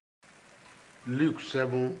Lk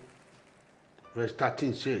 7 verse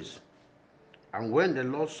 13 says, "And when the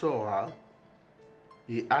Lord saw her,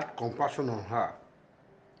 he had compassion on her,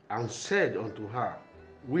 and said unto her,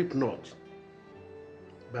 Weep not.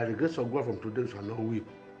 By the grace of God from today you shall not weep."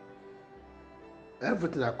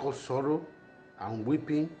 Everything that causes sorrow and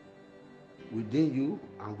weeping within you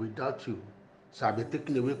and without you shall be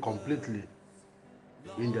taken away completely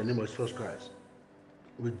in the name of Jesus Christ.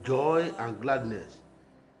 With joy and gladness,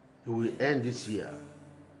 you will end this year.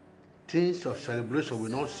 Things of celebration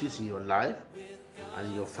will not cease in your life and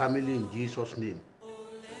in your family in Jesus' name.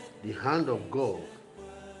 The hand of God,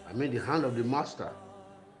 the hand of the Master,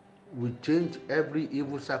 will change every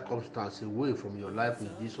evil circumstance away from your life in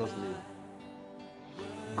Jesus' name.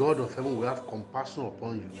 God of heaven will have compassion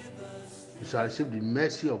upon you. You shall receive the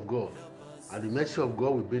mercy of God, and the mercy of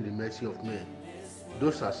God will be the mercy of men.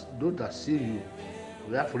 Those that see you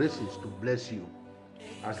will have reasons to bless you.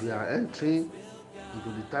 As we are entering into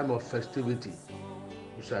the time of festivity,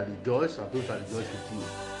 you shall rejoice, and those shall rejoice with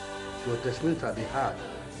you. Your testimony shall be heard,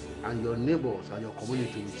 and your neighbors and your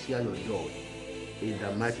community will share your joy. In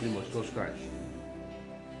the mighty name of Jesus Christ.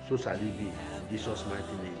 So shall it be. In Jesus'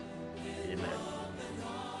 mighty name. Amen.